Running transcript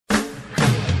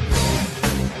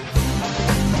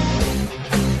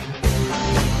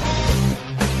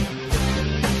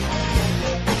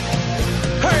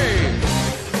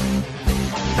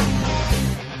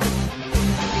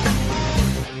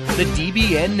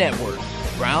DBN Network.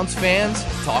 Browns fans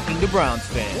talking to Browns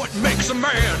fans. What makes a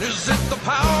man? Is it the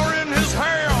power in his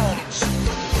hands?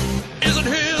 Is it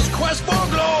his quest for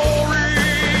glory?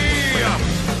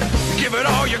 Give it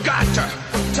all you got to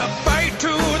fight to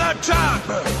the top,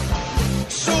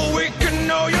 so we can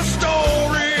know your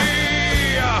story.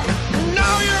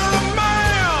 Now you're a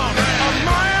man,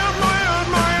 now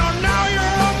you're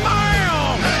a man,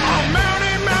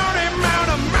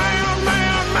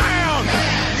 man.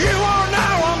 You are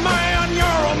now a man,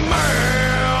 you're a man.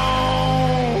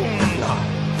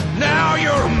 Now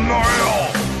you're a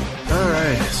man. All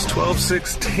right, it's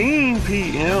 12:16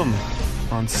 p.m.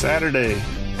 on Saturday,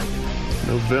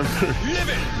 November,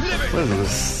 what is it, the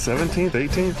 17th,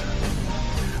 18th?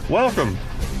 Welcome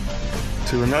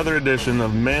to another edition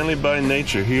of Manly by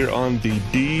Nature here on the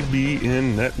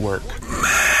DBN Network.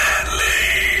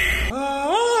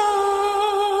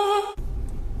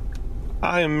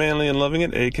 I am Manly and Loving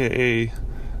It, a.k.a.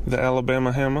 the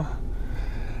Alabama Hammer.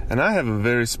 And I have a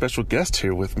very special guest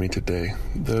here with me today.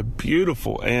 The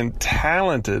beautiful and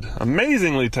talented,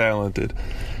 amazingly talented,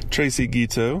 Tracy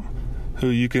Guiteau, who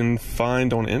you can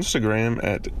find on Instagram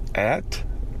at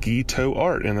Guiteau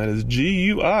Art, and that is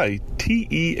Guiteau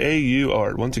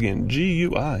Art. Once again,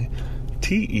 Guiteau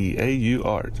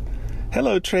Art.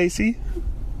 Hello, Tracy.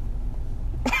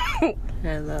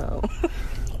 Hello.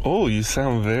 Oh, you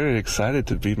sound very excited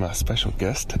to be my special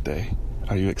guest today.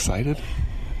 Are you excited?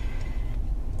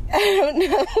 I don't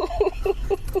know.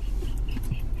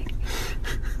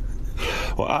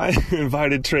 Well, I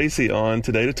invited Tracy on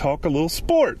today to talk a little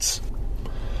sports.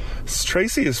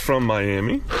 Tracy is from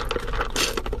Miami,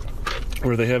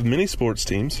 where they have many sports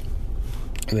teams.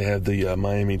 They have the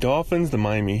Miami Dolphins, the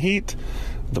Miami Heat,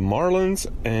 the Marlins,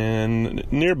 and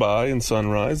nearby in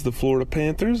Sunrise, the Florida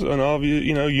Panthers, and obviously,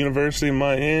 University of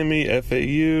Miami,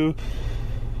 FAU.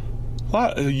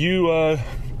 What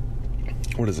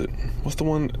is it? What's the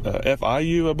one?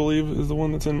 FIU, I believe, is the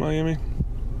one that's in Miami.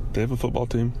 They have a football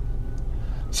team.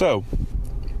 So,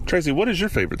 Tracy, what is your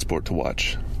favorite sport to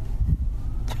watch?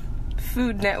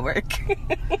 Food Network.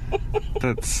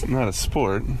 That's not a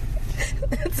sport.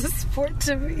 That's a sport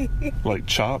to me. Like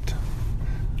Chopped?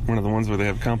 One of the ones where they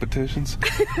have competitions?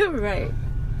 Right.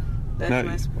 That's now,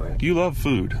 my sport. You love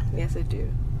food. Yes, I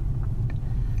do.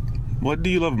 What do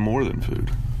you love more than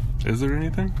food? Is there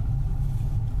anything?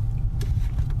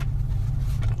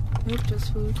 Nope,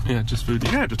 just food. Yeah, just food.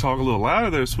 You have to talk a little louder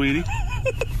there, sweetie.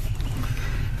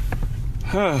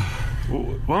 Why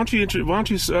don't you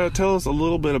tell us a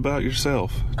little bit about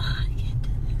yourself? I can't do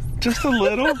this. Just a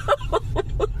little?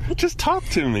 Just talk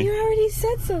to me. You already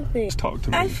said something. Just talk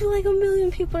to me. I feel like a million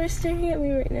people are staring at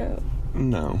me right now.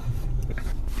 No.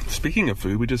 Speaking of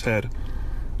food, we just had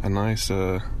a nice,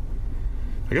 I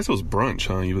guess it was brunch,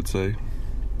 huh, you would say?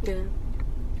 Yeah.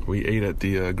 We ate at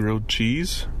the Grilled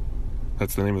Cheese.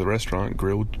 That's the name of the restaurant,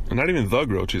 not even the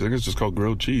Grilled Cheese, I think it's just called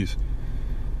Grilled Cheese.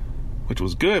 Which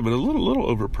was good, but a little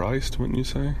overpriced, wouldn't you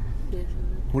say? Yes.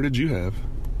 What did you have?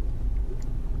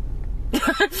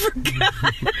 I forgot.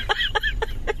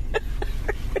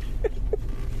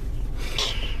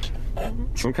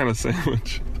 Some kind of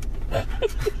sandwich.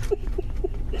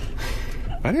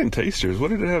 I didn't taste yours. What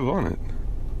did it have on it?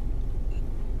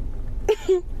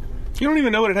 You don't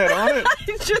even know what it had on it?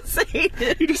 I just ate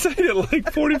it. You just ate it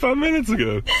like 45 minutes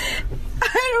ago.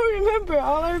 I don't remember.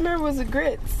 All I remember was the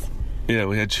grits. Yeah,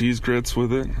 we had cheese grits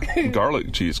with it.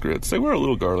 Garlic cheese grits. They were a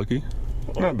little garlicky.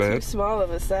 Not bad. Too small of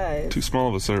a size. Too small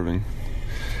of a serving.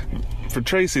 For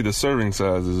Tracy, the serving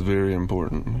size is very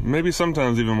important. Maybe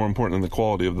sometimes even more important than the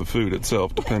quality of the food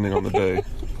itself, depending on the day.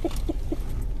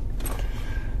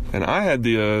 And I had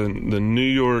the New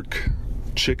York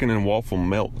chicken and waffle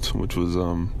melt, which was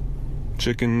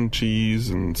chicken, cheese,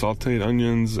 and sauteed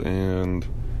onions, and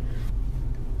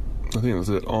I think that was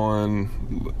it.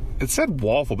 It said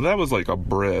waffle, but that was like a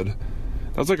bread.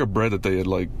 That was like a bread that they had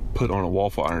like put on a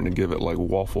waffle iron to give it like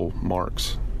waffle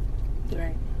marks.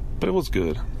 Right. But it was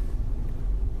good.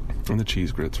 And the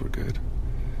cheese grits were good.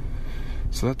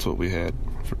 So that's what we had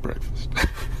for breakfast.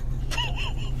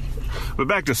 But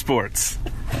back to sports.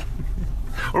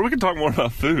 Or we can talk more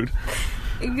about food.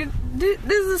 This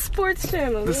is a sports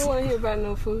channel. We don't want to hear about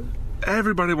no food.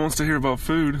 Everybody wants to hear about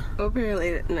food.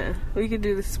 Apparently, no. We could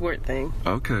do the sport thing.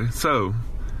 Okay, so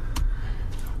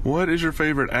what is your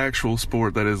favorite actual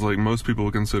sport that is like most people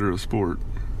would consider a sport?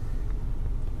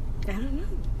 I don't know.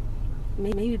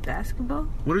 Maybe basketball?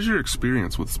 What is your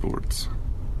experience with sports?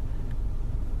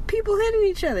 People hitting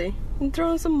each other and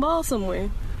throwing some ball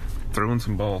somewhere. Throwing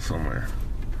some ball somewhere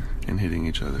and hitting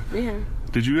each other. Yeah.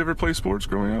 Did you ever play sports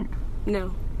growing up?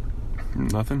 No.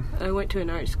 Nothing? I went to an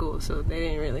art school, so they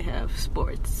didn't really have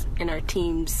sports, and our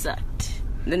team sucked.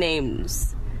 The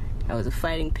names. I was a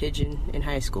fighting pigeon in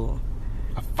high school.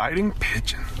 A fighting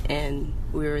pigeon? And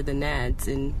we were the Nads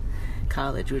in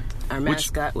college. Our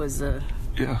mascot was a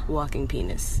walking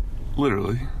penis.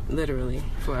 Literally? Literally,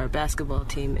 for our basketball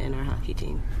team and our hockey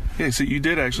team. Yeah, so you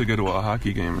did actually go to a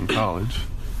hockey game in college,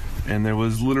 and there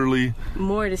was literally...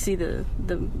 More to see the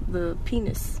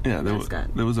penis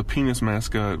mascot. There was a penis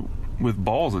mascot with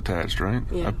balls attached, right?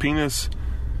 Yeah. A penis...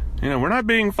 we're not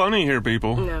being funny here,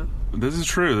 people. No. This is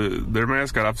true. Their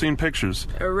mascot, I've seen pictures.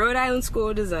 A Rhode Island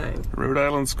School of Design. Rhode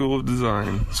Island School of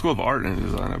Design. School of Art and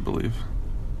Design, I believe.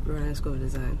 Rhode Island School of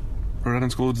Design. Rhode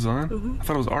Island School of Design? Mm-hmm. I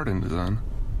thought it was Art and Design.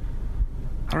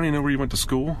 I don't even know where you went to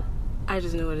school. I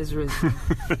just know it is really.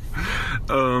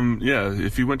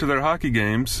 If you went to their hockey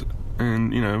games,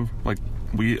 and, like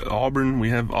Auburn,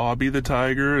 we have Aubie the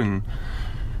Tiger, and,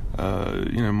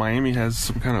 Miami has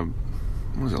some kind of,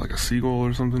 what is it, like a seagull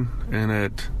or something? And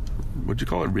at... What'd you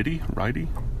call it? RISD?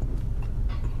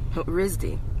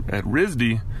 RISD. At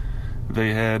RISD,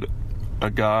 they had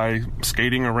a guy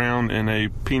skating around in a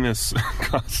penis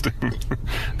costume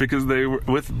because they were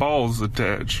with balls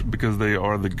attached because they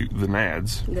are the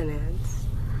Nads. The Nads.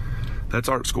 That's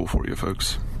art school for you,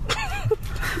 folks.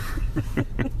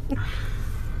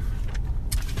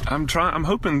 I'm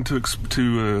hoping to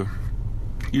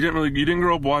you didn't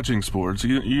grow up watching sports.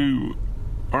 You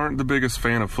aren't the biggest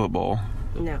fan of football.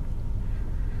 No.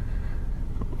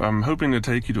 I'm hoping to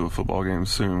take you to a football game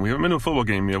soon. We haven't been to a football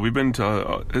game yet. We've been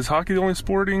to... is hockey the only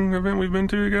sporting event we've been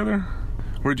to together?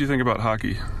 What did you think about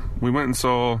hockey? We went and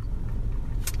saw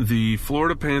the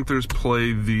Florida Panthers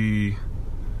play the...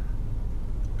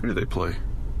 Who did they play?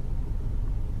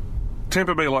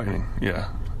 Tampa Bay Lightning. Yeah.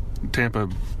 Tampa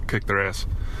kicked their ass.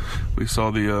 We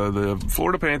saw the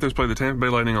Florida Panthers play the Tampa Bay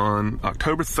Lightning on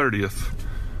October 30th.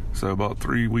 So about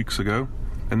 3 weeks ago.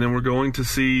 And then we're going to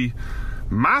see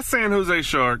my San Jose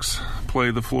Sharks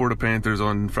play the Florida Panthers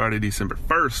on Friday, December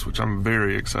 1st, which I'm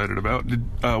very excited about.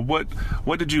 What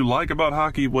did you like about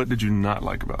hockey? What did you not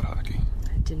like about hockey?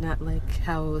 I did not like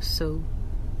how it was so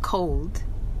cold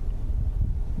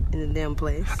in the damn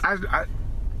place. I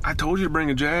told you to bring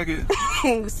a jacket.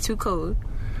 It was too cold.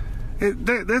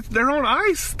 They're on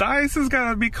ice. The ice has got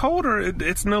to be colder.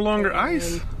 It's no longer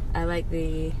ice. I like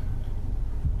the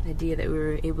idea that we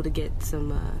were able to get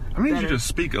some I need you to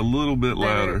speak a little bit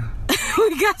louder.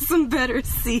 We got some better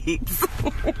seats.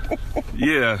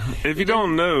 Yeah, if you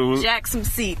don't know, jack some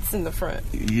seats in the front.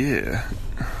 Yeah,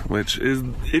 which is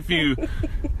if you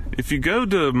go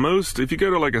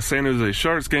to like a San Jose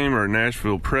Sharks game or a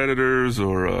Nashville Predators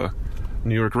or a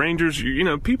New York Rangers,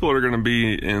 people are going to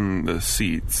be in the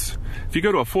seats. If you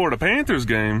go to a Florida Panthers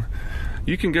game,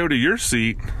 you can go to your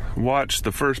seat, watch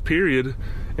the first period,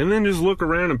 and then just look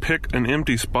around and pick an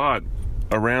empty spot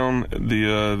around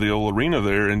the old arena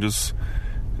there, and just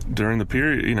during the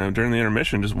period, during the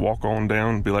intermission, just walk on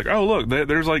down and be like, oh look,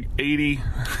 there's like 80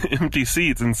 empty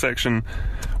seats in section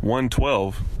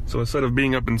 112. So instead of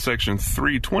being up in section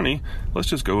 320, let's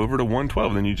just go over to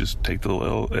 112. Then you just take the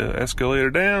little escalator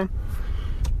down,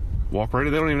 walk right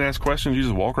in. They don't even ask questions. You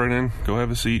just walk right in, go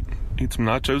have a seat, eat some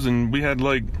nachos, and we had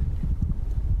like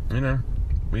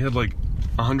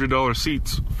 $100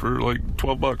 seats for like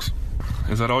 $12.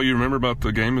 Is that all you remember about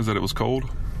the game? Is that it was cold?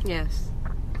 Yes.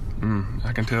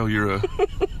 I can tell you're I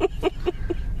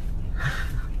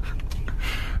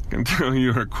can tell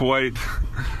you are quite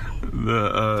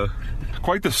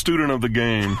the student of the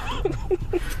game.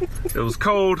 It was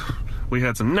cold. We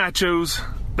had some nachos.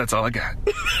 That's all I got.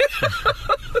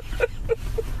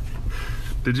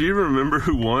 Did you even remember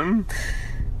who won?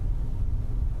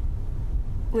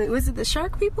 Wait, was it the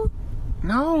Shark people?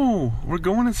 No, we're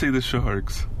going to see the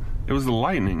Sharks. It was the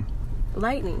Lightning.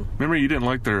 Lightning. Remember, you didn't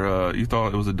like their, you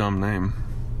thought it was a dumb name.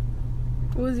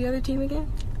 What was the other team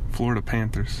again? Florida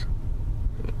Panthers.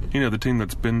 The team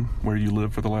that's been where you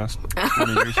live for the last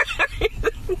 20 years.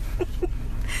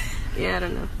 Yeah, I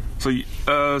don't know. So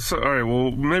all right,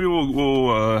 well, maybe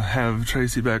we'll have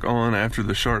Tracy back on after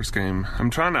the Sharks game.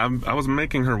 I was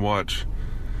making her watch.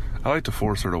 I like to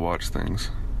force her to watch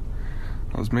things.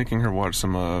 I was making her watch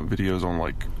some videos on,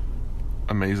 like,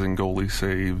 amazing goalie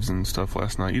saves and stuff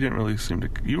last night. You didn't really seem to...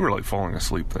 You were, like, falling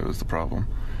asleep, though, is the problem.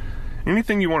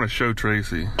 Anything you want to show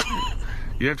Tracy,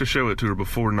 you have to show it to her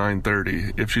before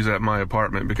 9:30 if she's at my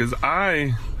apartment, because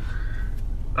I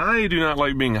do not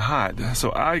like being hot,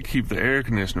 so I keep the air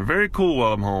conditioner very cool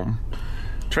while I'm home.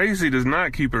 Tracy does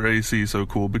not keep her AC so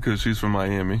cool because she's from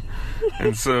Miami.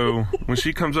 And so when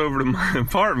she comes over to my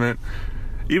apartment...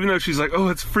 Even though she's like, oh,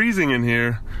 it's freezing in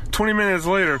here, 20 minutes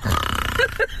later,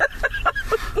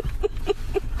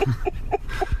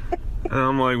 And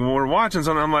I'm like, well, we're watching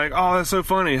something. I'm like, oh, that's so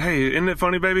funny. Hey, isn't it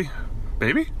funny, baby?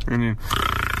 Baby? And you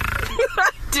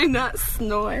Do not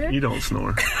snore. You don't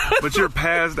snore. But you're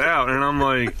passed out. And I'm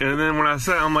like, and then when I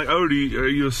sat, I'm like, oh, are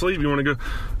you asleep? You want to go?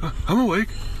 I'm awake.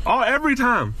 Oh, every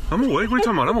time. I'm awake. What are you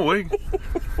talking about? I'm awake.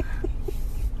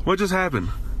 What just happened?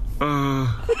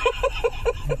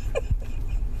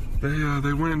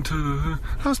 They went to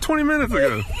that was 20 minutes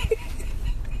ago.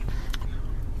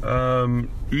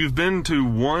 You've been to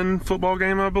one football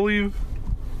game, I believe.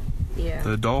 Yeah.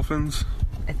 The Dolphins.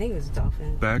 I think it was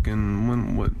Dolphins. Back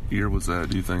in what year was that?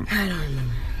 Do you think? I don't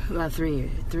remember. About 4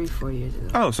 years ago.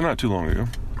 Oh, so not too long ago.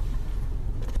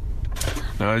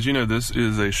 Now, as you know, this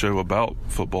is a show about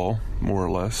football, more or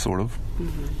less, sort of.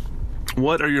 Mm-hmm.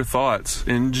 What are your thoughts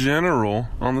in general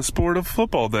on the sport of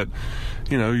football that,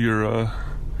 your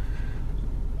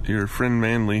friend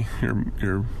Manly,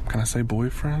 your can I say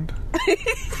boyfriend?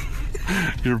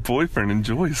 Your boyfriend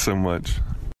enjoys so much?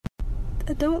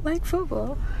 I don't like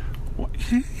football. What?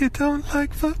 You don't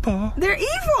like football? They're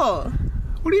evil.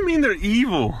 What do you mean they're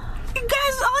evil? You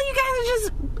guys are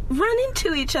just run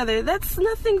into each other. That's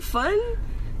nothing fun.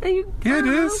 And it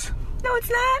is. No, it's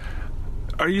not.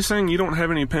 Are you saying you don't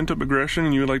have any pent-up aggression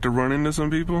and you would like to run into some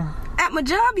people? At my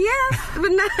job, yes,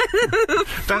 but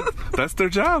not. That's their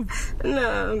job.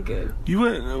 No, I'm good. You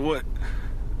wouldn't, what?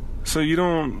 So you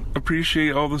don't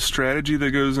appreciate all the strategy that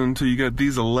goes into, you got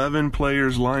these 11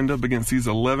 players lined up against these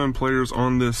 11 players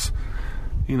on this,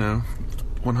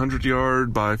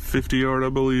 100-yard by 50-yard, I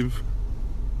believe,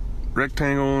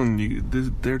 rectangle, and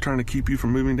they're trying to keep you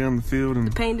from moving down the field. And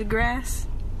the painted grass?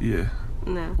 Yeah.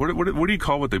 No. What do you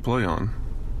call what they play on?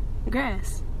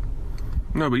 Grass.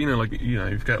 No, but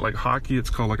you've got like hockey,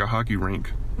 it's called like a hockey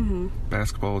rink. Mm-hmm.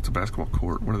 Basketball, it's a basketball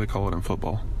court. What do they call it in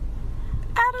football?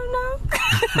 I don't know.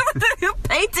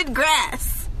 Painted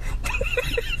grass.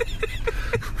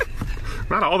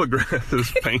 Not all the grass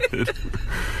is painted.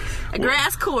 A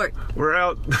grass court. We're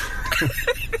out.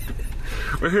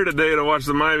 We're here today to watch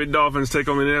the Miami Dolphins take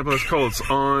on the Indianapolis Colts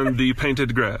on the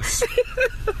painted grass.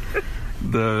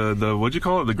 The what'd you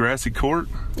call it? The grassy court?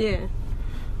 Yeah.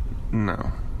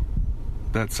 No.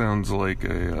 That sounds like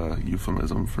a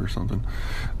euphemism for something.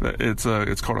 It's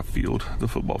called a field, the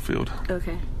football field.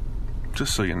 Okay.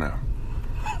 Just so you know.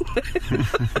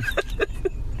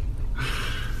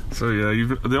 So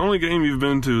yeah, the only game you've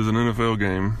been to is an NFL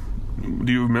game.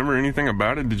 Do you remember anything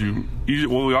about it?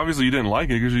 Well, obviously you didn't like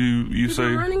it because you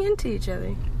say running into each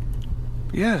other.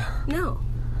 Yeah. No.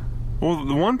 Well,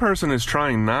 the one person is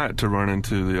trying not to run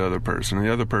into the other person, and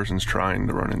the other person's trying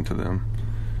to run into them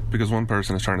because one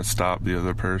person is trying to stop the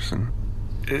other person.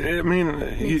 It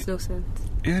makes no sense.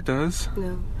 Yeah, it does.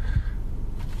 No.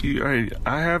 I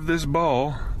have this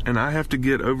ball, and I have to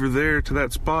get over there to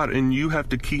that spot, and you have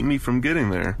to keep me from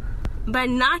getting there. By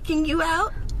knocking you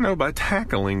out? No, by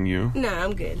tackling you. No,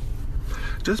 I'm good.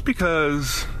 Just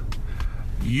because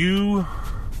you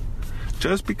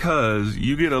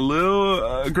get a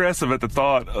little aggressive at the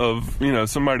thought of,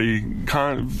 somebody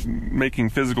making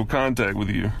physical contact with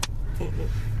you.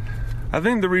 I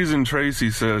think the reason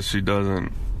Tracy says she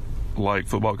doesn't like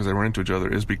football because they run into each other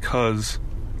is because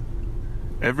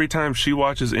every time she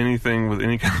watches anything with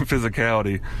any kind of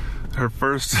physicality, her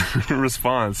first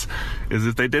response is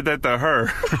if they did that to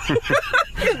her.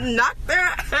 Knock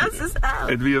their asses out.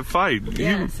 It'd be a fight.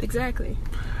 Yes, exactly.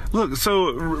 Look,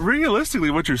 so realistically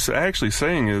what you're actually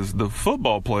saying is the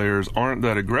football players aren't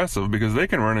that aggressive because they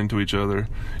can run into each other.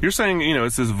 You're saying,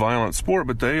 it's this violent sport,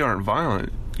 but they aren't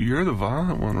violent. You're the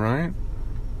violent one, right?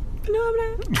 No,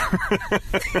 I'm not.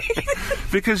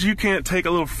 Because you can't take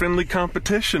a little friendly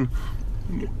competition.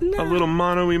 No. A little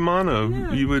mano-y-mano.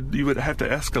 No. You would have to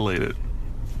escalate it.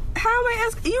 How am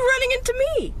I you running into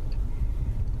me?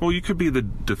 Well, you could be the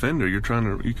defender. You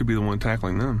could be the one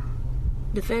tackling them.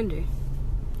 Defender?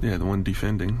 Yeah, the one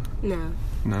defending. No.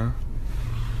 No?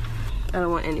 I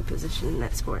don't want any position in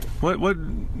that sport. What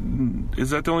is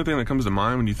that the only thing that comes to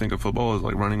mind when you think of football is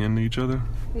like running into each other?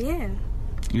 Yeah.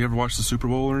 You ever watch the Super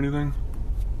Bowl or anything?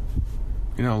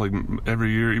 Like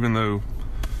every year, even though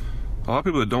a lot of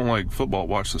people that don't like football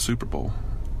watch the Super Bowl.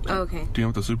 Oh, okay. Do you know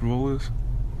what the Super Bowl is?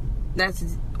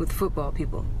 That's with football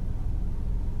people.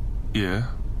 Yeah.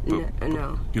 But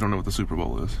no. You don't know what the Super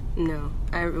Bowl is? No.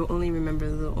 I only remember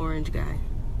the little orange guy.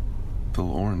 The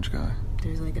little orange guy?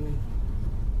 There's like a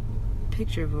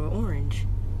picture of an orange,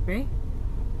 right?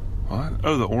 What?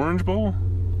 Oh, the Orange Bowl?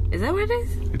 Is that what it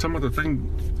is? You talking about the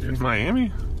thing in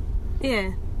Miami?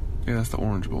 Yeah. Yeah, that's the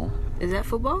Orange Bowl. Is that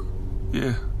football?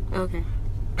 Yeah. Okay.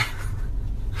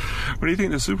 What do you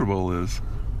think the Super Bowl is?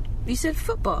 You said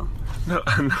football. No,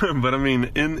 but I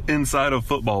mean, inside of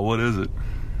football, what is it?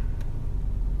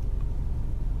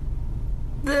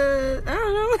 I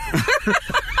don't know.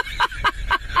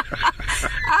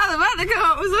 I was about to come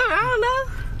up with something. I don't know.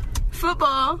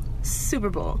 Football, Super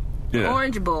Bowl. Yeah.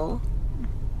 Orange Bowl.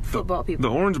 Football people. The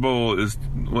Orange Bowl is,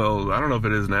 well, I don't know if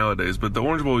it is nowadays, but the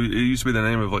Orange Bowl, it used to be the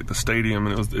name of like the stadium,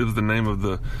 and it was the name of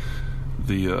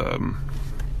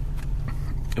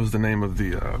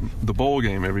the bowl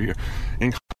game every year.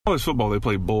 In college football, they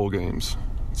play bowl games.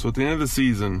 So at the end of the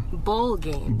season, Bowl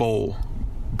game. bowl,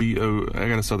 B-O, I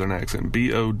got a southern accent,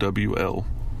 B-O-W-L.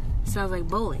 Sounds like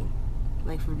bowling,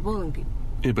 like for bowling people.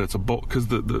 Yeah, but it's a bowl because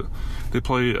they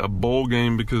play a bowl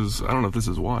game because I don't know if this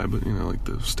is why, but you know, like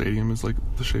the stadium is like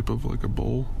the shape of like a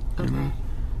bowl. You Okay. know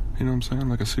what I'm saying?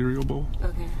 Like a cereal bowl.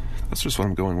 Okay. That's just what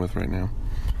I'm going with right now.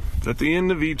 At the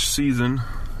end of each season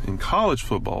in college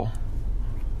football,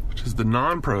 which is the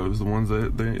non-pros, the ones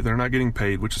that they're not getting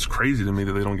paid, which is crazy to me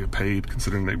that they don't get paid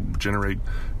considering they generate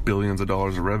billions of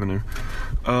dollars of revenue.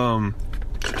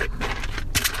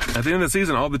 At the end of the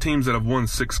season, all the teams that have won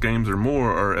 6 games or more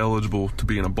are eligible to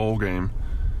be in a bowl game.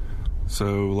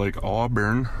 So, like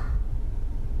Auburn,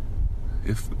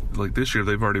 if like this year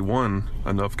they've already won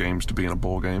enough games to be in a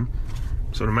bowl game.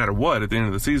 So no matter what, at the end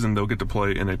of the season, they'll get to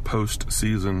play in a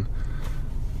postseason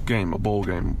game, a bowl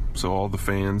game. So all the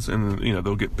fans, and you know,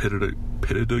 they'll get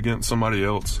pitted against somebody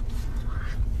else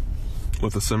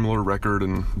with a similar record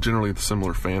and generally the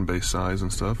similar fan base size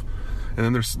and stuff. And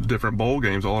then there's different bowl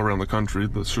games all around the country: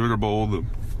 the Sugar Bowl, the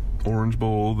Orange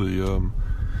Bowl,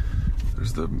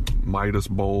 there's the Midas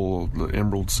Bowl, the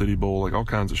Emerald City Bowl, like all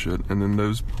kinds of shit. And then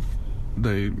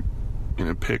they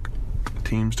pick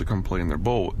teams to come play in their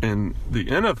bowl. In the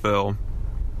NFL,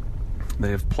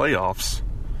 they have playoffs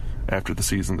after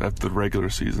the regular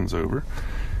season's over,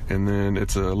 and then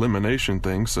it's an elimination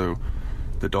thing. So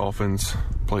the Dolphins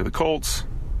play the Colts,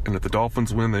 and if the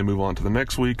Dolphins win, they move on to the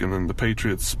next week, and then the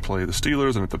Patriots play the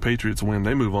Steelers, and if the Patriots win,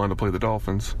 they move on to play the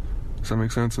Dolphins. Does that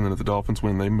make sense? And then if the Dolphins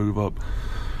win, they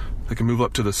can move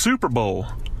up to the Super Bowl,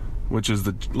 which is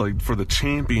for the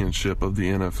championship of the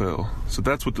NFL. So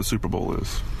that's what the Super Bowl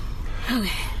is.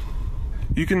 Okay.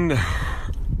 You can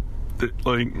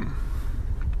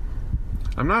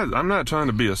I'm not trying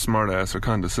to be a smartass or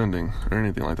condescending or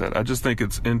anything like that. I just think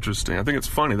it's interesting. I think it's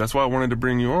funny. That's why I wanted to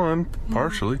bring you on,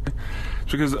 partially.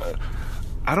 It's because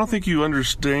I don't think you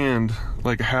understand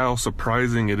like how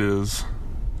surprising it is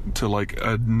to like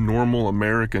a normal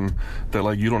American that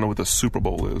like you don't know what the Super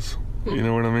Bowl is. You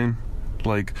know what I mean?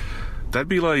 Like that'd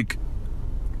be like,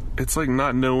 it's like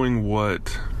not knowing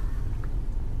what,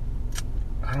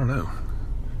 I don't know.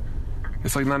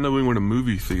 It's like not knowing what a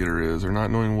movie theater is, or not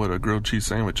knowing what a grilled cheese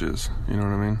sandwich is. You know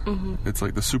what I mean? Mm-hmm. It's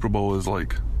like the Super Bowl is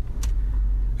like,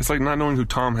 it's like not knowing who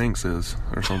Tom Hanks is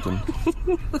or something.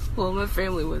 Well, my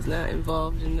family was not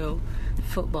involved in no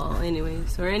football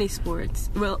anyways, or any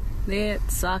sports. Well, they had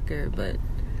soccer, but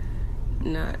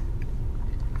not,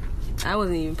 I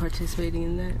wasn't even participating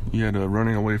in that. You had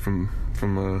running away from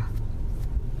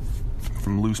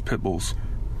loose pit bulls.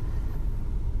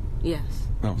 Yes.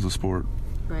 That was a sport.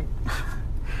 Right.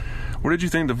 What did you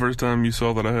think the first time you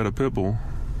saw that I had a pit bull?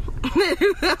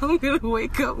 I'm gonna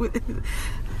wake up with it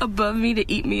above me to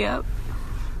eat me up.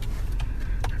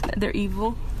 They're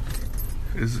evil.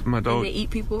 Is my dog? And they eat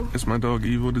people. Is my dog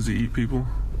evil? Does he eat people?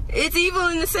 It's evil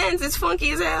in the sense it's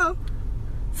funky as hell.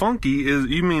 Funky is,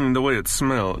 you mean the way it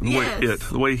smells? Yes.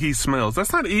 The way he smells.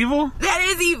 That's not evil. That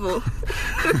is evil.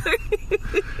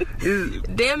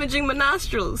 Damaging my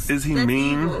nostrils. Is he That's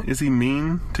mean? evil. Is he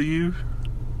mean to you?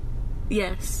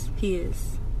 Yes, he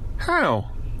is.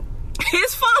 How?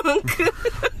 His funk.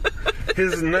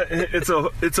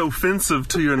 It's offensive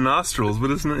to your nostrils, but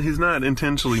he's not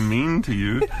intentionally mean to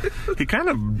you. He kind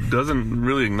of doesn't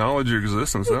really acknowledge your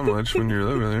existence that much when you're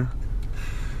over there.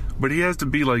 But he has to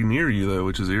be like near you though,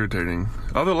 which is irritating.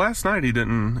 Although last night he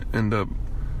didn't end up.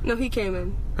 No, he came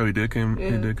in. Oh, he did come.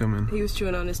 Yeah. He did come in. He was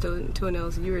chewing on his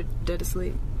toenails. You were dead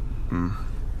asleep.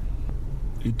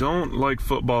 You don't like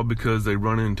football because they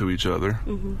run into each other.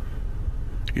 Mm-hmm.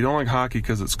 You don't like hockey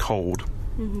because it's cold.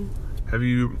 Mm-hmm. Have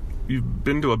you've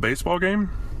been to a baseball game?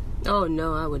 Oh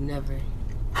no, I would never.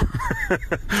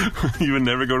 You would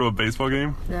never go to a baseball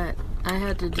game? That I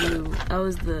had to do.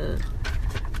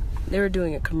 They were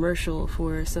doing a commercial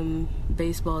for some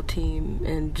baseball team,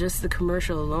 and just the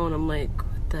commercial alone, I'm like,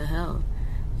 what the hell?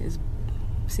 It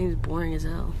seems boring as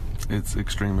hell. It's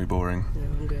extremely boring. Yeah,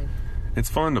 I'm good. It's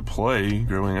fun to play.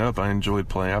 Growing up, I enjoyed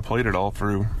playing. I played it all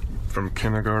through, from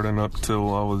kindergarten up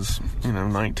till I was,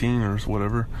 19 or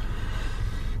whatever.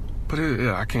 But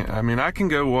I can't. I mean, I can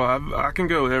go. Well, I can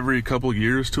go every couple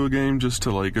years to a game just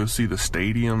to like go see the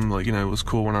stadium. Like, you know, it was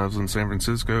cool when I was in San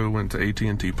Francisco. Went to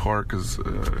AT&T Park because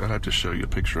I'd have to show you a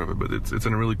picture of it. But it's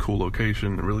in a really cool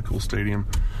location, a really cool stadium.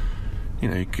 You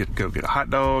know, you could go get a hot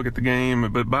dog at the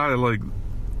game. But by like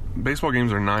baseball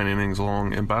games are 9 innings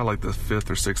long, and by like the 5th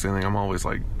or 6th inning, I'm always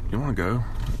like, you want to go?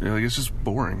 You know, like, it's just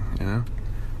boring, you know.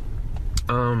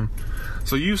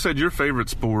 So you said your favorite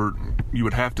sport, you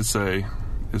would have to say,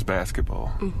 is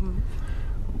basketball. Mm-hmm.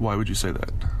 Why would you say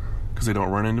that? Because they don't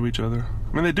run into each other?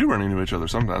 I mean, they do run into each other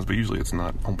sometimes, but usually it's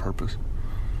not on purpose.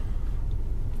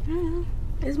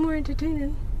 It's more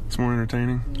entertaining. It's more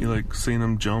entertaining? Mm-hmm. You like seeing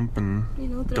them jump and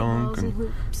dunk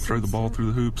and throw the ball through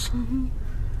the hoops? Mm-hmm.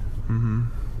 Mm-hmm.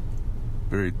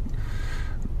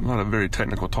 A lot of very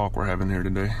technical talk we're having here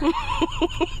today.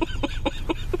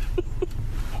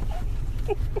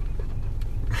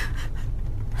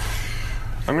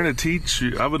 I'm going to teach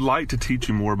you. I would like to teach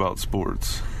you more about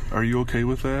sports. Are you okay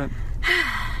with that?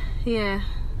 Yeah.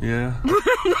 Yeah?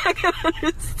 I'm not going to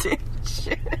understand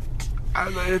shit.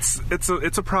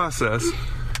 It's a process.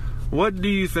 What do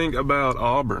you think about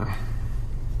Auburn?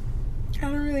 I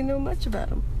don't really know much about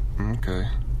them. Okay.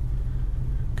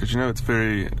 Because, you know,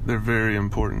 they're very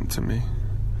important to me.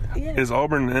 Yeah. Is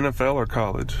Auburn NFL or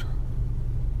college?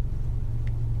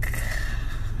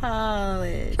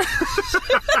 College.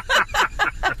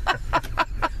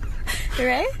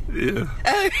 Right? Yeah.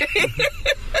 Okay.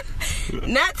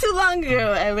 Not too long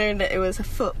ago, I learned that it was a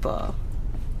football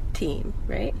team,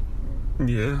 right?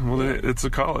 Yeah. Well, it's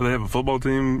a college. They have a football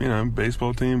team, you know,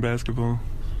 baseball team, basketball.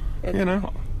 Okay. You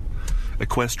know,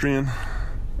 equestrian.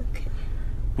 Okay.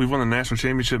 We've won the national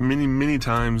championship many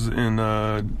times in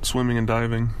swimming and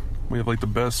diving. We have like the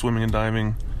best swimming and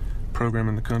diving program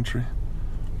in the country.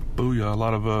 Booyah. A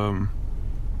lot of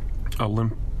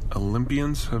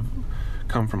Olympians have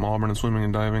come from Auburn in swimming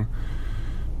and diving.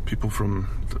 People from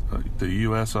the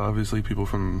U.S., obviously. People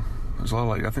from, there's a lot of,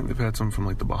 like, I think they've had some from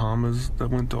like the Bahamas that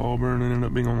went to Auburn and ended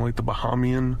up being on like the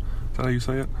Bahamian. Is that how you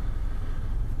say it?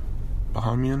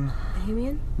 Bahamian?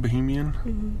 Bahamian?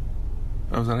 Mm-hmm.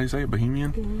 Oh, is that how you say it?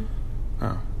 Bahamian? Mm-hmm.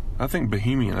 Oh. I think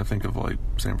Bahamian, I think of like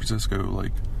San Francisco,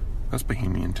 like, that's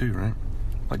Bahamian too, right?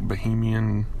 Like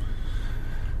Bahamian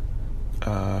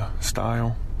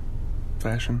style,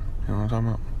 fashion. You know what I'm talking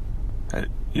about? Hey,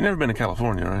 you've never been to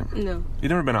California, right? No.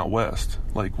 You've never been out west.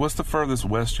 Like, what's the furthest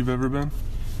west you've ever been?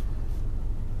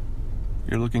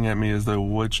 You're looking at me as though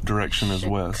which direction is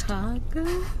west?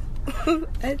 Chicago?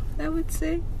 I would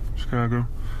say. Chicago?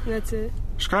 That's it.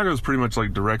 Chicago is pretty much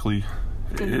like directly...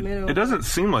 It doesn't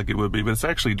seem like it would be, but it's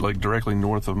actually like directly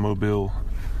north of Mobile,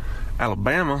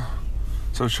 Alabama.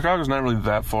 So Chicago's not really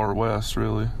that far west,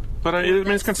 really. But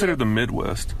it's considered the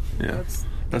Midwest. Yeah,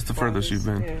 that's the furthest you've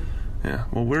been. Yeah.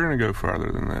 Well, we're gonna go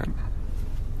farther than that.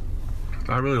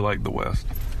 I really like the West.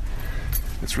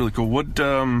 It's really cool. What?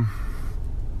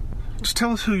 Just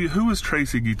tell us who is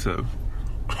Tracy Guiteau?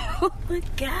 Oh my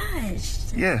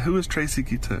gosh. Yeah, who is Tracy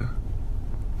Guiteau?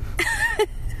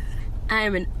 I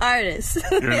am an artist.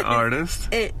 You're an artist?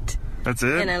 That's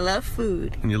it? And I love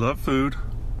food. And you love food?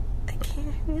 I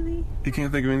can't really. You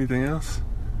can't think of anything else?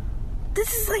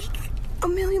 This is like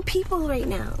 1 million people right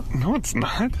now. No, it's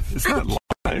not. It's not live.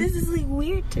 This is like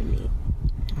weird to me.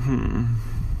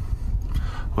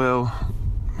 Well,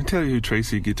 let me tell you who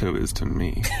Tracy Guiteau is to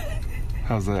me.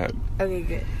 How's that? Okay,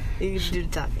 good. You can do the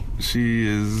talking. She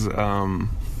is,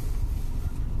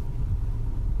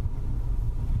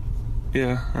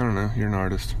 yeah, I don't know. You're an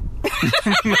artist.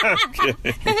 No, I'm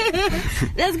kidding.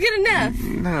 That's good enough.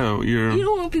 No, you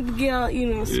don't want people to get out,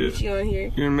 switch you on here.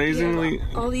 You're amazingly...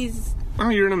 all these... Oh,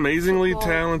 you're an amazingly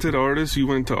talented artist. You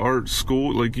went to art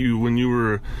school. Like, when you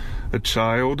were a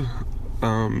child,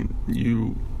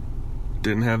 you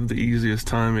didn't have the easiest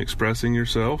time expressing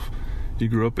yourself. You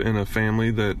grew up in a family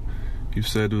that you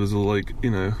said was like,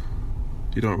 you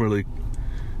don't really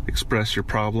express your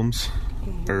problems.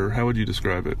 Mm-hmm. Or how would you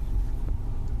describe it?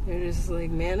 You're just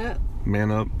like, man up. Man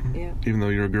up? Yeah. Even though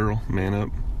you're a girl, man up?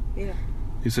 Yeah.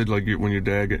 You said, like,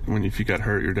 if you got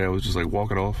hurt, your dad was just like,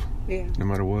 walk it off? Yeah. No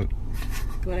matter what?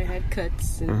 When I had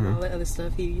cuts and all that other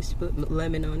stuff, he used to put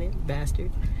lemon on it,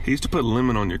 bastard. He used to put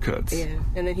lemon on your cuts? Yeah.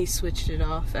 And then he switched it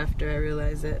off after I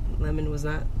realized that lemon was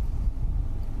not...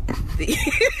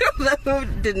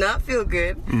 lemon did not feel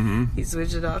good. Mm-hmm. He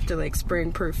switched it off to, like,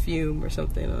 spraying perfume or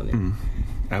something on it. Mm.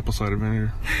 Apple cider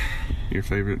vinegar? Your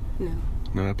favorite? No.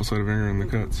 No apple cider vinegar in the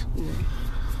cuts?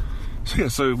 No.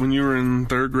 So when you were in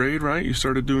 3rd grade, right, you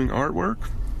started doing artwork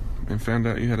and found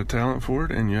out you had a talent for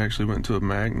it, and you actually went to a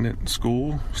magnet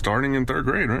school starting in 3rd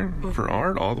grade, right, for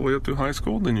art all the way up through high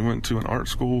school. Then you went to an art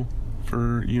school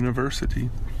for university.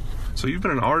 So you've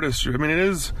been an artist. I mean,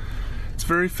 it's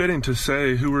very fitting to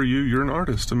say, who are you? You're an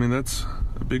artist. I mean, that's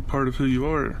a big part of who you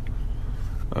are.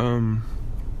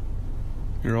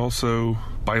 You're also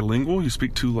bilingual. You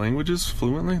speak 2 languages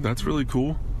fluently. That's really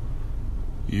cool.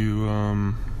 You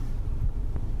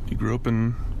grew up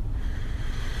in...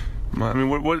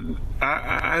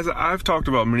 as I've talked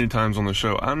about many times on the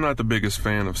show, I'm not the biggest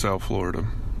fan of South Florida.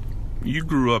 You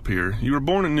grew up here. You were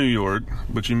born in New York,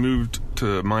 but you moved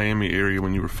to Miami area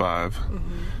when you were 5.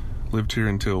 Mm-hmm. Lived here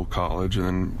until college, and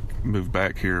then moved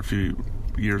back here a few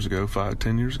years ago,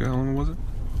 10 years ago. How long was it?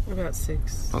 About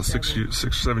 6. About 6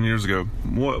 or 7 years ago.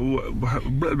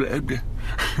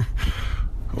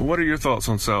 What are your thoughts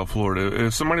on South Florida?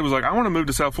 If somebody was like, I want to move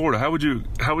to South Florida, how would you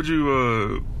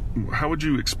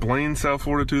explain South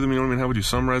Florida to them? You know what I mean? How would you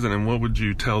summarize it, and what would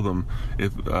you tell them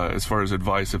if, as far as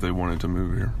advice, if they wanted to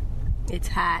move here? It's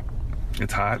hot.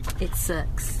 It's hot? It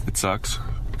sucks. It sucks?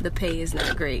 The pay is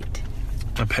not great.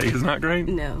 The pay is not great?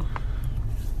 No.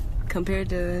 Compared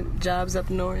to jobs up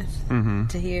north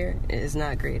to here, it is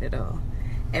not great at all.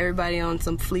 Everybody on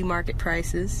some flea market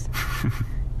prices.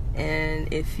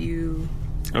 And if you...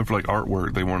 For like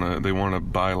artwork, they want to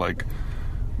buy like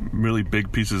really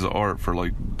big pieces of art for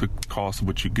like the cost of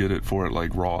what you get it for at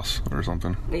like Ross or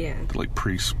something. Yeah. Like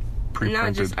pre-printed.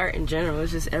 Not just art in general,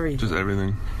 it's just everything. Just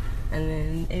everything. And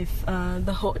then if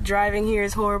the whole driving here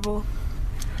is horrible.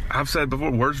 I've said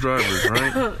before, worst drivers,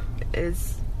 right?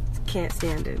 Can't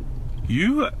stand it.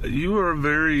 You are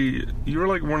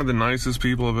like one of the nicest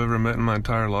people I've ever met in my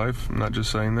entire life. I'm not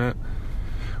just saying that.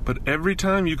 But every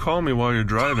time you call me while you're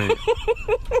driving,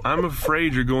 I'm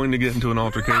afraid you're going to get into an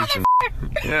altercation.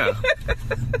 Yeah.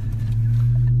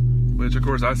 Which, of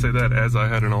course, I say that as I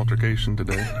had an altercation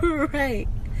today. Right.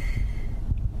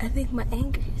 I think my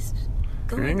anger is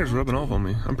going. Your anger's rubbing off on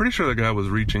me. I'm pretty sure that guy was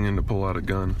reaching in to pull out a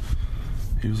gun.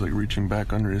 He was like reaching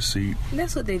back under his seat.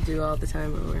 That's what they do all the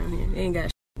time around here. They ain't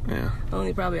got Yeah.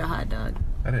 Only probably a hot dog.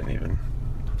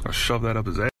 I'll shove that up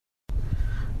his ass.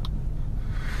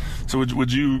 So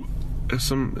would you,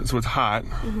 so it's hot,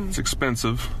 it's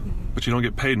expensive, but you don't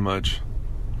get paid much.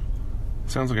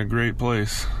 Sounds like a great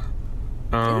place.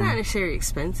 It's not necessarily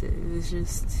expensive, it's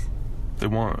just... They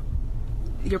want...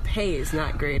 Your pay is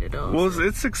not great at all. Well,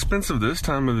 it's expensive this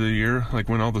time of the year, like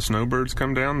when all the snowbirds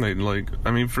come down, they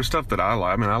for stuff that I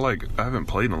like, I haven't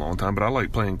played in a long time, but I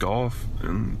like playing golf,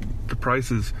 and the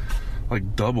prices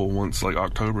like double once like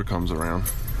October comes around.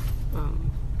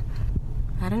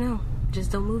 I don't know.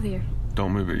 Just don't move here.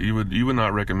 Don't move it. You would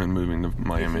not recommend moving to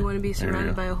Miami. If you want to be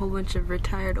surrounded by a whole bunch of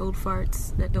retired old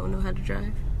farts that don't know how to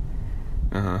drive.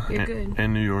 You're good.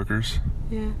 And New Yorkers.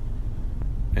 Yeah.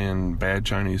 And bad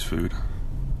Chinese food.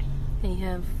 And you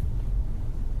have...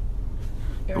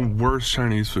 The worst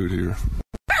Chinese food here.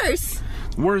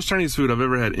 Worst Chinese food I've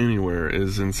ever had anywhere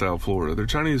is in South Florida. Their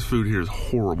Chinese food here is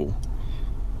horrible.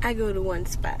 I go to one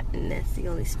spot, and that's the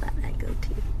only spot I go to.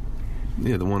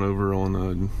 Yeah, the one over on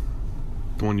the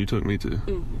one you took me to.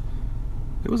 Mm-hmm.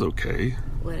 It was okay.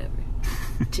 Whatever.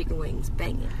 Chicken wings,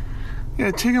 banging.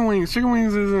 Yeah, chicken wings. Chicken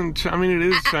wings isn't... I mean, it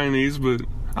is Chinese, but...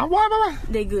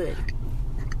 They good.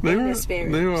 They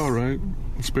were all right.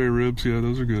 Spare ribs, yeah,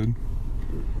 those are good.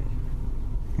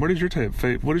 Mm-hmm. What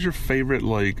is your favorite,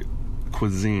 like,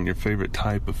 cuisine, your favorite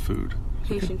type of food?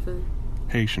 Haitian food.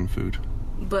 Haitian food.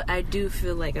 But I do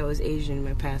feel like I was Asian in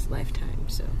my past lifetime,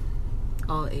 so...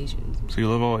 All Asians. So you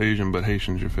love all Asian, but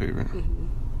Haitian's your favorite? Mm-hmm.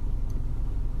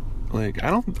 Like,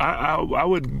 I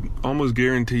would almost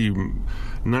guarantee you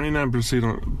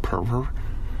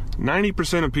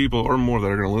 90% of people or more that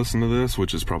are going to listen to this,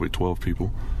 which is probably 12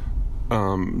 people,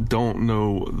 don't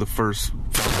know the first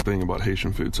thing about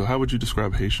Haitian food. So how would you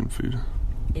describe Haitian food?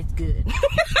 It's good.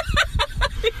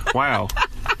 Wow.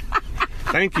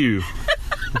 Thank you.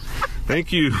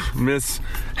 Thank you, Miss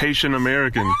Haitian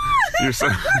American. You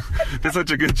did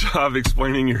such a good job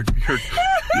explaining your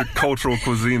cultural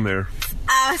cuisine there.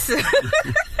 Awesome.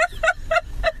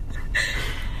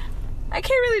 I can't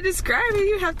really describe it.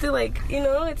 You have to, like,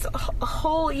 it's a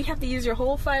whole... You have to use your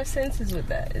whole 5 senses with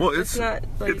that. It's not,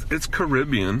 like... It's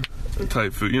Caribbean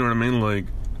type food. You know what I mean? Like,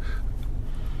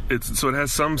 it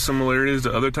has some similarities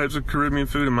to other types of Caribbean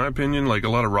food, in my opinion, like a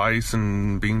lot of rice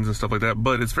and beans and stuff like that,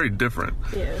 but it's very different.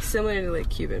 Yeah, similar to, like,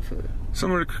 Cuban food.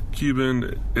 Similar to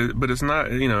Cuban, but it's not,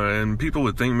 and people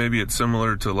would think maybe it's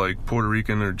similar to, like, Puerto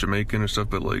Rican or Jamaican or stuff,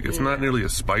 but, like, it's not nearly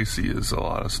as spicy as a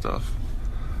lot of stuff.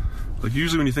 Like,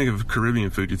 usually when you think of Caribbean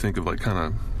food, you think of, like, kind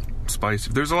of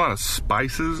spicy. There's a lot of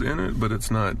spices in it, but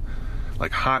it's not,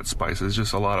 like, hot spices. It's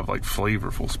just a lot of, like,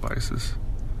 flavorful spices.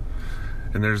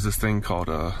 And there's this thing called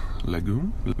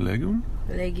legume. Legume.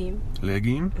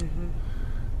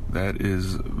 Mm-hmm. That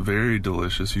is very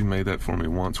delicious. You made that for me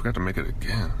once. We got to make it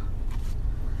again.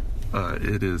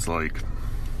 It is like...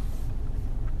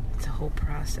 It's a whole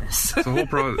process. It's a whole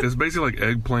process. It's basically like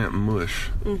eggplant mush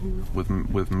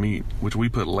with meat, which we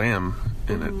put lamb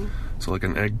in it. So like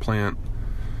an eggplant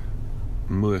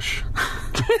mush.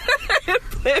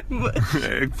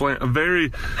 Eggplant, a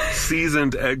very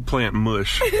seasoned eggplant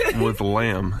mush with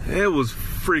lamb. It was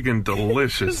freaking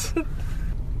delicious.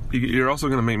 You're also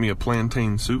going to make me a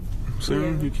plantain soup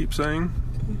soon, you keep saying?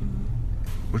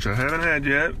 Which I haven't had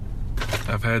yet.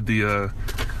 I've had the,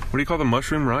 what do you call the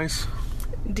mushroom rice?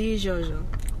 Dijonjon.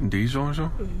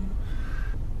 Dijonjon?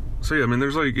 So yeah, I mean,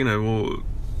 there's like, you know, well,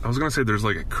 I was going to say there's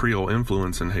like a Creole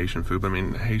influence in Haitian food, but I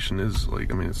mean, Haitian is like,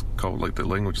 I mean, it's called, like, the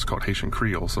language is called Haitian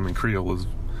Creole. So I mean, Creole is,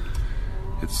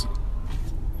 it's,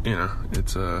 you know,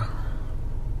 it's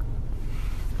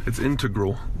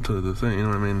integral to the thing, you know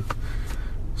what I mean?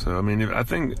 So, I mean, I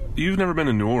think you've never been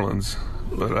to New Orleans,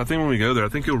 but I think when we go there, I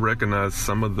think you'll recognize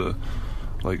some of the,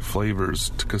 like,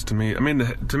 flavors. Because to me,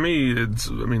 it's,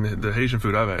 the Haitian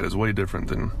food I've had is way different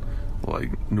than,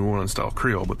 like, New Orleans style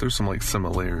Creole, but there's some, like,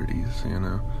 similarities, you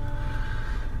know?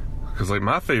 Because, like,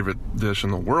 my favorite dish in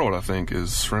the world, I think,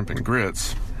 is shrimp and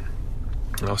grits.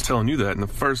 And I was telling you that, and the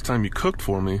first time you cooked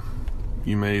for me,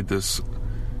 you made this.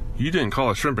 You didn't call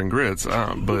it shrimp and grits,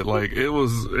 but like it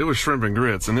was shrimp and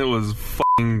grits, and it was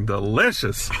fucking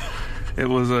delicious. It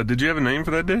was. Did you have a name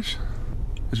for that dish?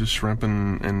 It's just shrimp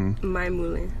and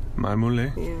Maimoulé.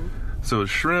 Maimoulé. Yeah. So it's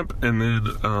shrimp, and then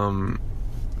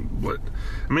what?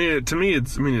 I mean, to me,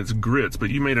 it's grits,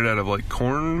 but you made it out of like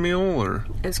cornmeal, or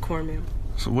It's cornmeal.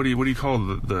 so what do you call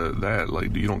that?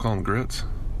 Like, you don't call them grits?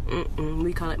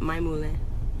 We call it maimoulé.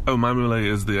 Oh, maimoulé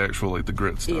is the actual, like, the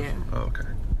grit stuff. Yeah. Oh, okay.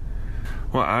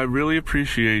 Well, I really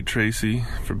appreciate Tracy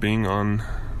for being on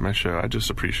my show. I just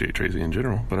appreciate Tracy in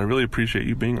general, but I really appreciate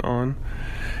you being on.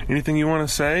 Anything you want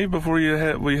to say before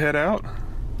we head out?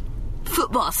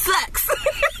 Football sucks.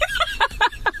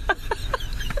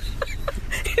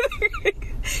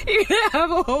 You're gonna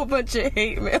have a whole bunch of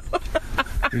hate mail.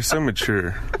 You're so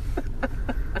mature.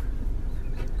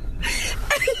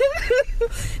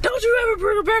 Don't you ever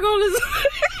bring her back on this.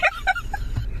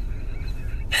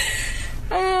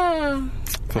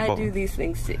 I do these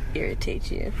things to irritate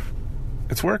you.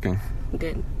 It's working.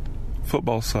 Good.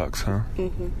 Football sucks, huh?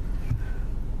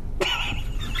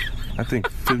 I think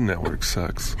Food Network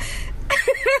sucks.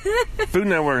 Food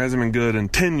Network hasn't been good in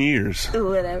 10 years.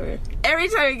 Whatever. Every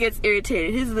time he gets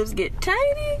irritated, his lips get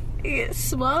tiny. He gets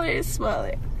smaller and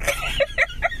smaller.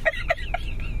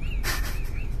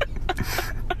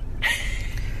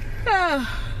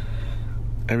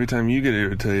 Every time you get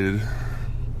irritated...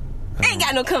 Ain't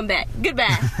got no comeback.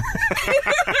 Goodbye.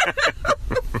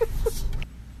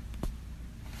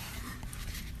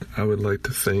 I would like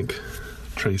to thank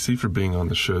Tracy for being on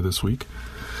the show this week.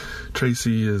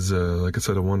 Tracy is, like I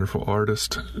said, a wonderful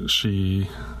artist. She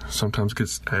sometimes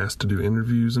gets asked to do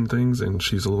interviews and things, and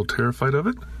she's a little terrified of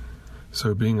it.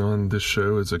 So being on this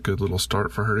show is a good little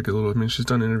start for her to get a little... I mean, she's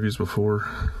done interviews before.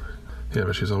 Yeah,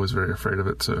 but she's always very afraid of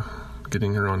it, so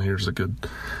getting her on here is a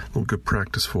little good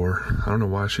practice for her. I don't know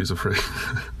why she's afraid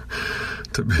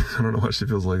I don't know why she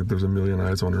feels like there's a million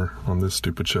eyes on her on this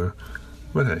stupid show.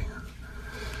 But hey,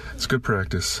 it's good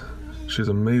practice. She's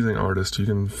an amazing artist. You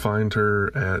can find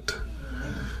her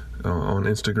on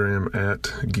Instagram at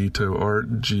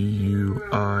GuitoArt,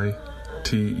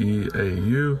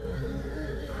 GUITEAU.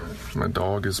 My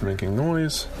dog is making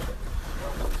noise.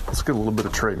 Let's get a little bit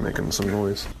of Trey making some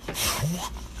noise.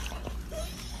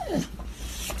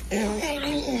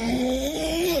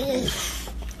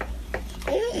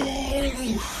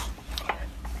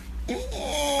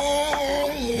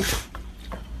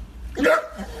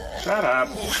 Shut up.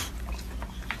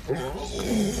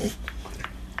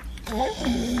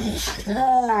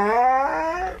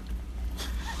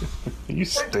 You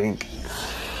stink.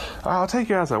 I'll take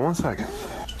you outside 1 second.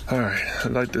 Alright,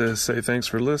 I'd like to say thanks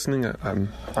for listening. I'm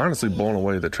honestly blown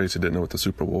away that Tracy didn't know what the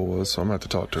Super Bowl was, so I'm going to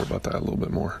have to talk to her about that a little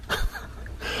bit more.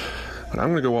 But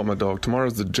I'm going to go walk my dog.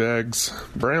 Tomorrow's the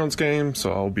Jags-Browns game,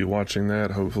 so I'll be watching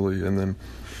that, hopefully, and then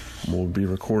we'll be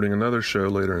recording another show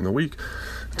later in the week.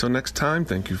 Until next time,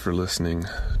 thank you for listening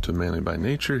to Manly by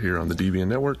Nature here on the DBN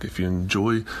Network. If you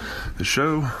enjoy the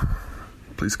show,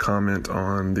 please comment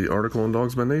on the article on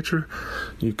Dogs by Nature.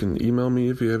 You can email me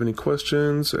if you have any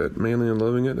questions at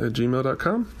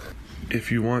manlyandlovingit@gmail.com.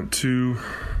 If you want to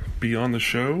be on the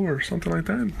show or something like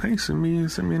that, hey, send me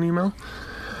an email.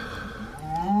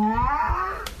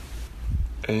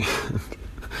 And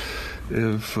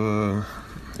if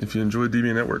you enjoy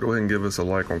DBN Network, go ahead and give us a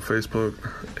like on Facebook,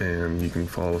 and you can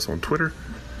follow us on Twitter.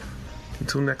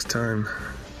 Until next time,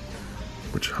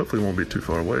 which hopefully won't be too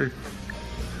far away.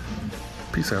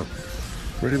 Peace out.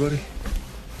 Ready, buddy?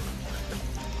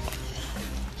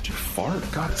 Did you fart?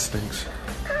 God, it stinks.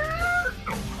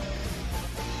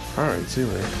 All right, see you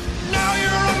later. Now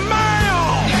you're a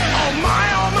male. Oh my,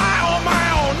 oh my, oh my,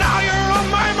 oh. Now you're a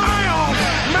male.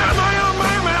 Male, male,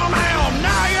 male, male, male.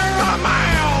 Now you're a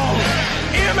male.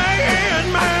 M-A-N,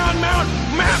 man,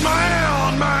 man,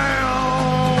 man.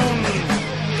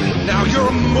 Now you're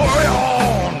a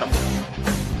moron.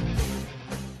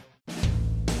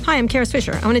 Hi, I'm Kara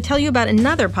Swisher. I want to tell you about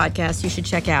another podcast you should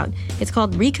check out. It's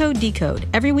called Recode Decode.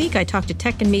 Every week, I talk to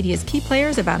tech and media's key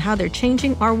players about how they're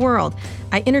changing our world.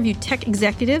 I interview tech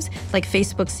executives like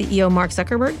Facebook CEO Mark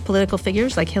Zuckerberg, political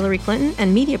figures like Hillary Clinton,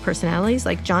 and media personalities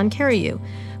like John Carreyrou,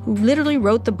 who literally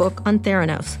wrote the book on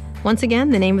Theranos. Once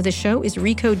again, the name of the show is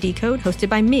Recode Decode, hosted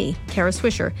by me, Kara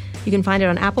Swisher. You can find it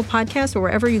on Apple Podcasts or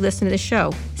wherever you listen to the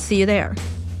show. See you there.